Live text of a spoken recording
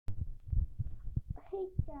Hey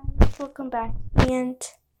guys, welcome back, and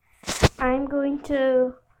I'm going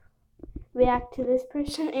to react to this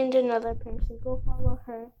person and another person. Go follow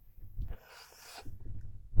her.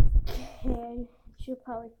 And she'll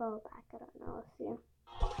probably follow back. I don't know.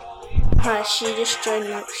 Let's see. She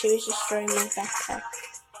was destroying my backpack.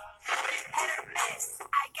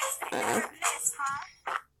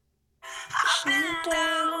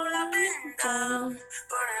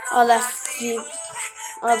 Oh, that's the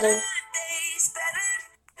other.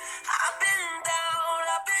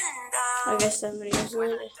 I guess that video's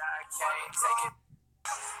later.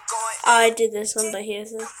 I did this one, but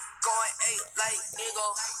here's it.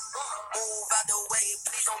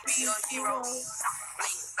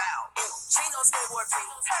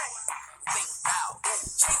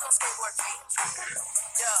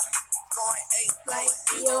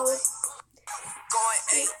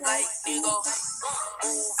 Like eagle,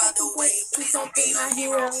 move out the way, please don't be my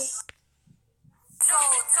hero. So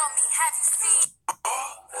tell me, have you seen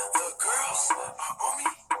all the girls are on me?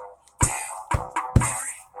 Damn,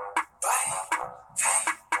 everybody pay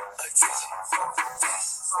attention. This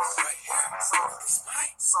right here is my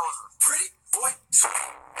pretty boy.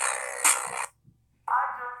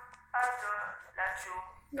 I just let you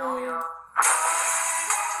know you're.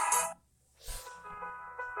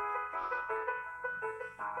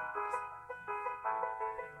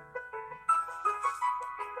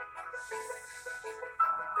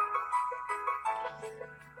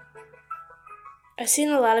 I've seen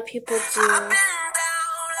a lot of people do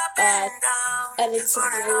edits of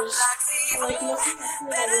videos. Like most of the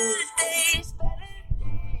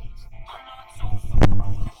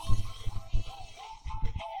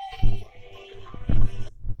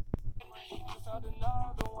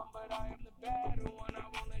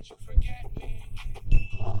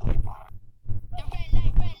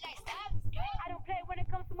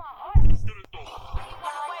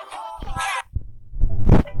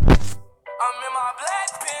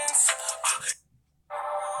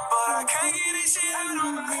I can't get this shit out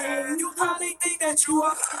of my head. You probably think that you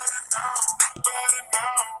are.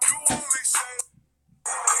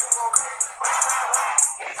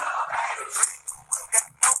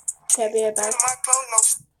 Okay, I'll be right back.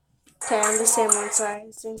 Okay, I'm the same one.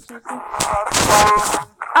 Sorry.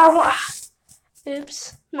 Oh,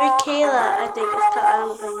 oops. Michaela, I think it's called. I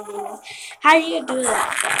don't know her name. How do you do that?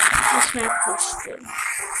 That's my question.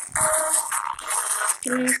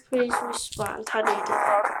 Can you please respond? How do you do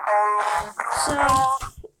that? So,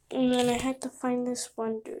 and then I had to find this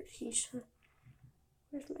one dude.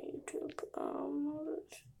 Where's my YouTube?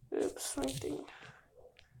 Oops, right thing.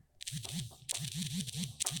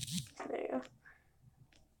 There you go.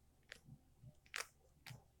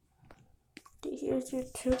 Here's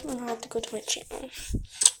YouTube, and I have to go to my channel.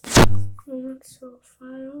 Not so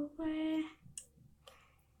far away.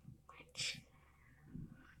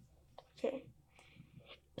 Okay.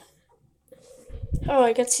 Oh,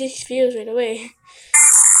 I got 6 views right away.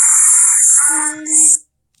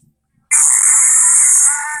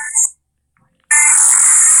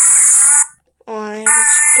 I was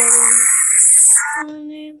going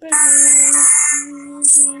on a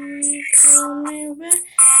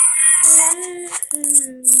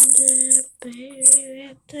baby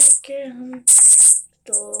at the girl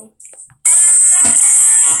store.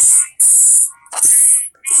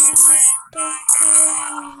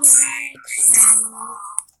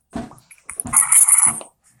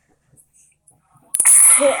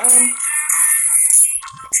 Okay,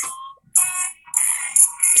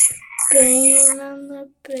 banging on the.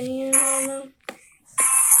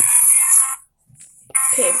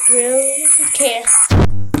 Okay, Bill. Okay,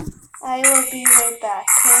 I will be right back.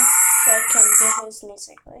 Okay, so I can get his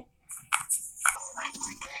music play.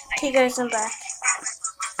 Okay, guys, I'm back.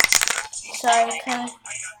 Sorry, kind of.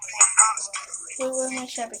 Where my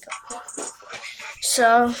shabby cup?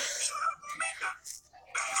 So,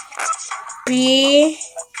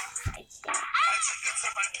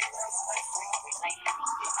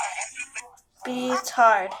 it's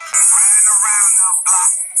hard.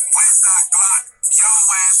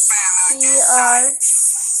 BR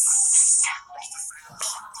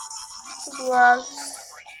loves.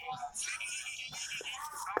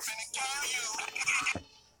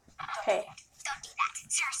 Okay.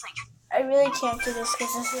 I really can't do this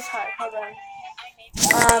because this is hard. Hold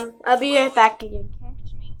on. I'll be right back again.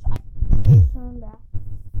 Okay, so I'm back.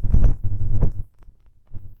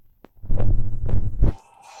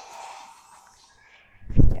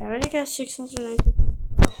 I already got 690.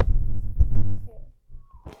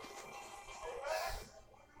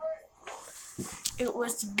 It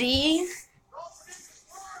was BR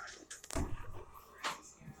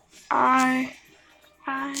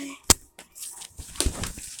I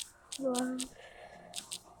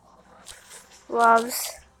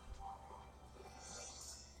loves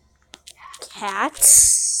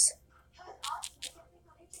cats.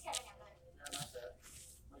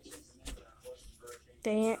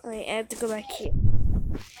 Dang it, wait, I have to go back here.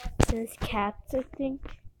 There's cats, I think.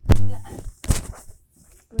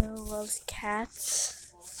 Will loves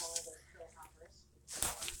cats.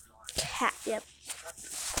 Cat, yep.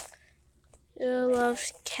 Will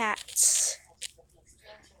loves cats.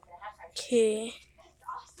 Okay.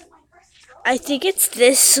 I think it's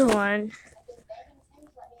this one.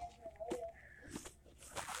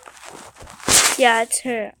 Yeah, it's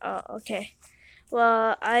her. Oh, okay.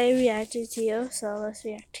 Well, I reacted to you, so let's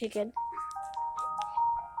react again.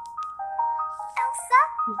 Elsa?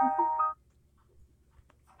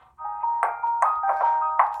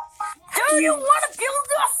 Do you want to build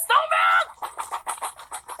a snowman?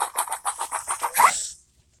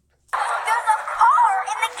 There's a car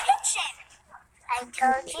in the kitchen. I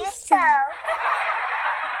told you so.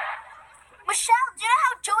 Michelle, do you know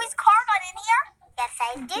how Joey's car got in here? Yes, I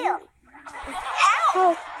do.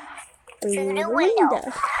 How? Through the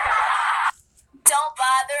window. Don't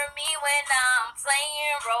bother me when I'm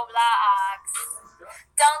playing Roblox.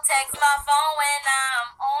 Don't text my phone when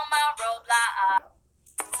I'm on my Roblox.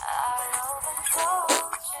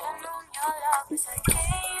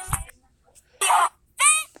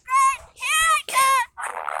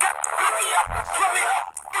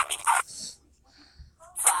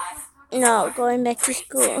 No, going back to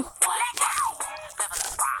school.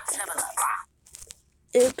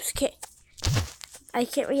 Oops, okay. I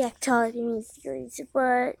can't react to all the music,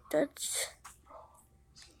 but that's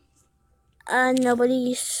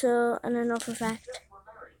nobody, so I don't know for a fact.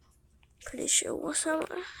 Pretty sure we'll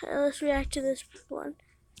let's react to this one.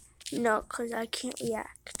 No, because I can't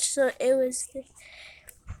react. So it was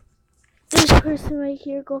this person right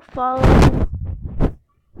here. Go follow him.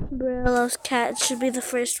 Brillo's cat should be the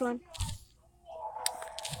first one.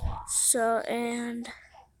 So, and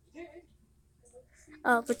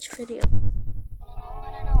oh, which video?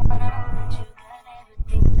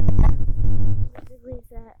 Basically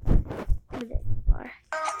that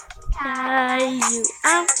you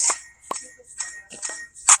out.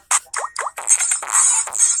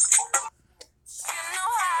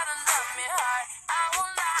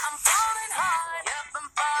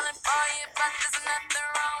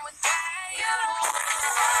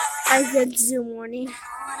 I said Zoom warning. I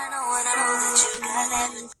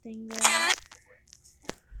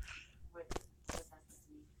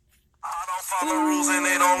don't follow rules and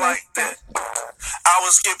they don't like that. I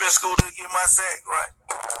was skipping school to get my sack right.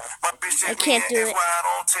 My bitch I can't do it. Why I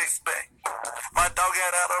don't text back. My dog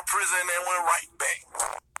got out of prison and went right back.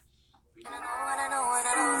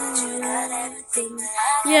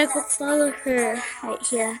 Yeah, go follow her right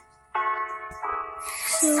here.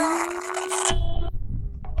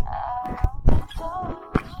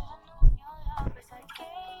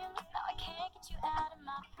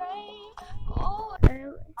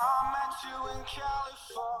 I met you in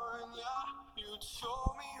California. You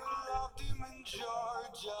told me you loved him in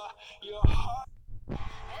Georgia. Your heart.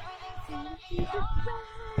 Now you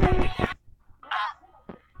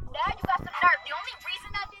got some nerve. The only reason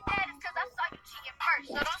I did that is because I saw you cheating first.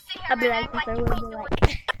 So don't sit here I'll be like, and act like I you will ain't be doing like. it.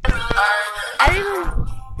 I don't even.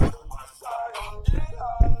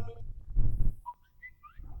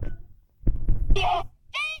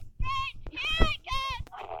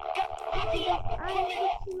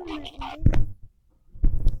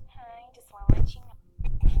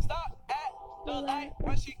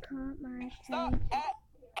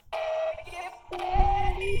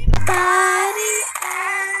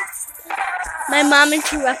 My mom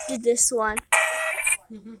interrupted this one.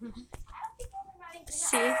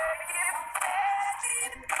 See?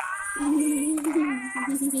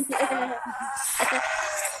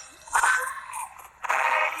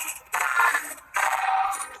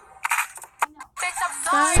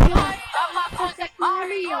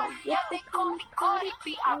 Mario. Yep, they call me Cardi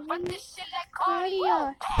B. I run this shit like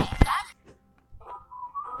cardio.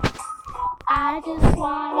 I just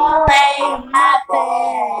wanna lay in my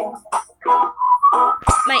bed.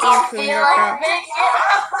 My aunt's room right there.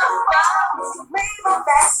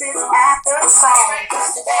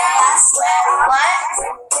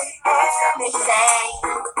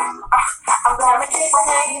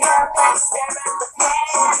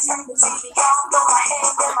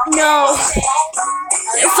 No.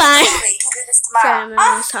 Fine. Sorry, my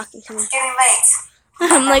mom was talking to me.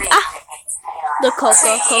 I'm like, ah. The Coco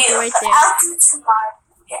right there.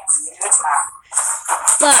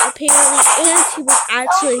 But apparently Auntie was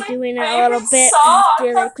actually doing it a little bit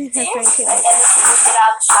after like Princess Friend came out.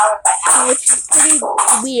 Which is pretty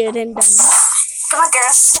weird and dumb. Come on,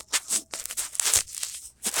 girls.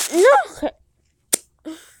 No.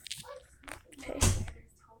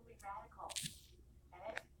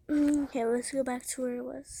 Okay, let's go back to where it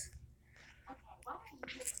was.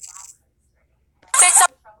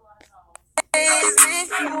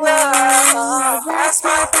 Whoa, that's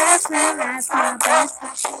my best friend, that's my best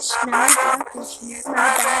friend. She's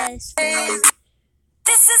my best friend.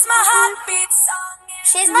 This is my heartbeat song.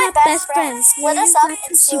 She's my best friend. Split us up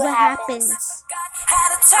and see what happens.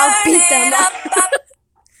 I'll beat them up.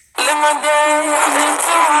 Let my day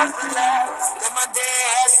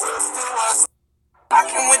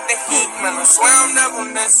rockin' with the heat, man, I swear I'm never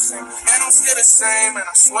missing. And I'm still the same, and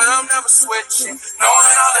I swear I'm never switching.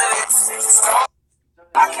 Knowing all the lipsticks,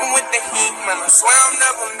 rockin' with the heat, man, I swear I'm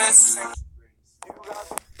never missing.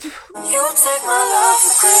 You take my love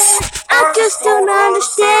for granted. I just don't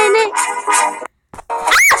understand it.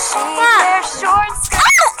 Wear short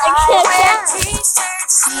skirts, I can't wear get t-shirts.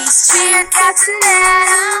 She's cheercats and then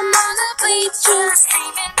I'm on the bleachers,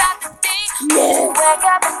 screaming about the day. You wake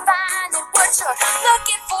up and find that what you're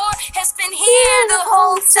looking for has been here the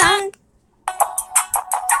whole time.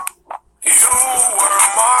 You were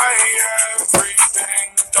my everything,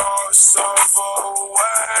 dust of a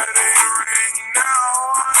wedding ring. Now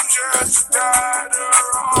I'm just better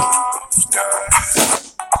off dead.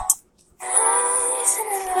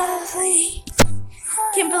 Isn't it lovely?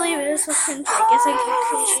 Can't believe it was so cringy. I guess I can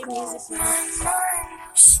appreciate music now.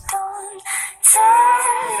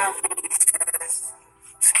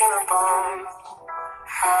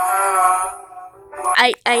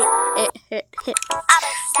 It hit.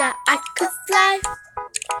 That I could fly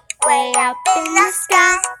way up in the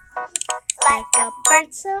sky like a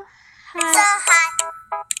bird so high.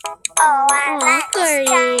 Oh, I Oh, might just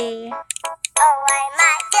die. Corey. Oh, I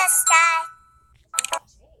might just die.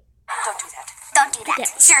 Don't do that. Don't do that. Yeah.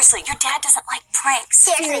 Seriously, your dad doesn't like pranks.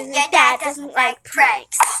 Seriously, your dad doesn't like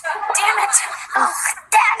pranks. Damn it! Oh,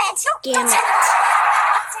 damn it! Damn it.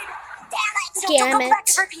 Damn it! Damn Don't go back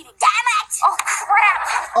it. to repeating. Damn it! Oh, crap!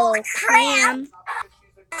 Oh, cram.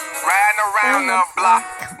 Riding around the block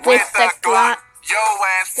With the Glock. Yo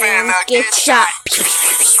ass Then finna get shot.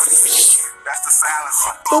 That's the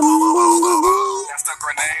silencer. Boom, boom, boom, boom. That's the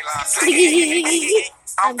grenade launcher.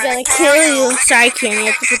 I'm gonna kill you. Sorry, Karen, you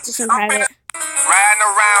have to put this in private. Riding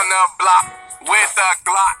around the block with a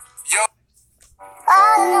Glock. Yo.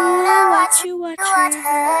 Oh, Watch you watch her.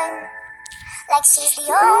 like she's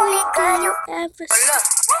the only girl you Ever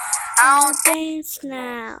I'll dance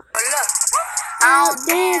now. I'll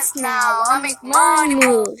dance now. I'll make money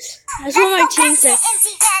moves. That's what my team said.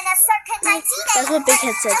 That's what Big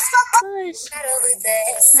Head said. Nice.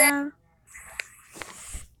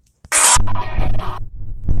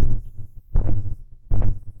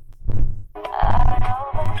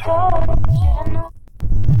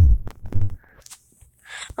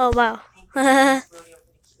 Oh wow. What's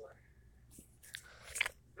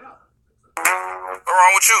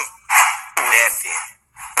wrong with you? Nothing.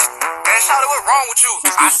 Man, Shawty, what's wrong with you?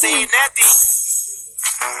 I see nothing.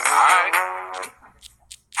 Alright.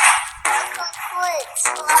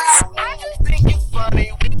 I just think it's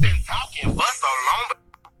funny. We've been talking for so long.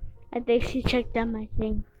 I think she checked out my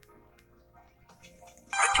thing.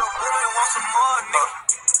 But your boy wants some more, nigga.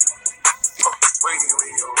 Wait.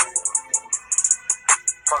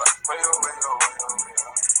 Hold up.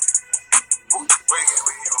 Wait.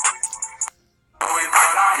 We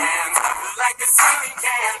put our hands up like a ceiling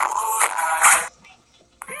can.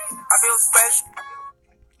 I feel special.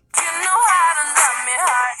 You know how to love me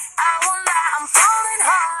hard. I won't lie, I'm falling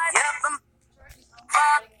hard. Yep, I'm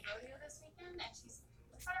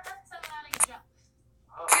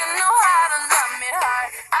You know how to love me hard.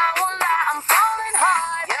 I won't lie, I'm falling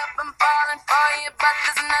hard. Yep, I'm falling for you, but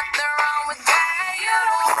there's nothing wrong with that.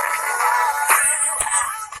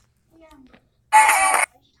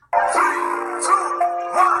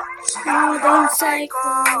 Don't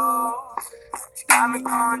cycle.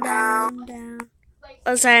 Down.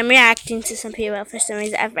 Oh, sorry, I'm reacting to some people for some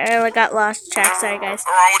reason. I really got lost track. Sorry, guys.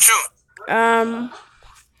 What's wrong with you?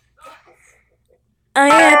 I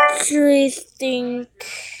actually think.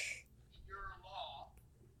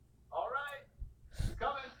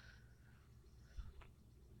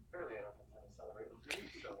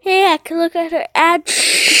 Hey, I can look at her ad.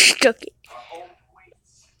 Okay.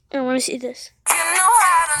 I want to see this. You know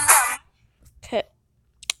how to love me.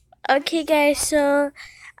 Okay, guys, so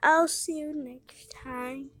I'll see you next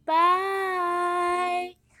time.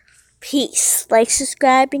 Bye. Peace. Like,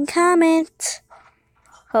 subscribe, and comment.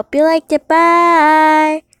 Hope you liked it.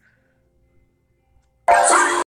 Bye.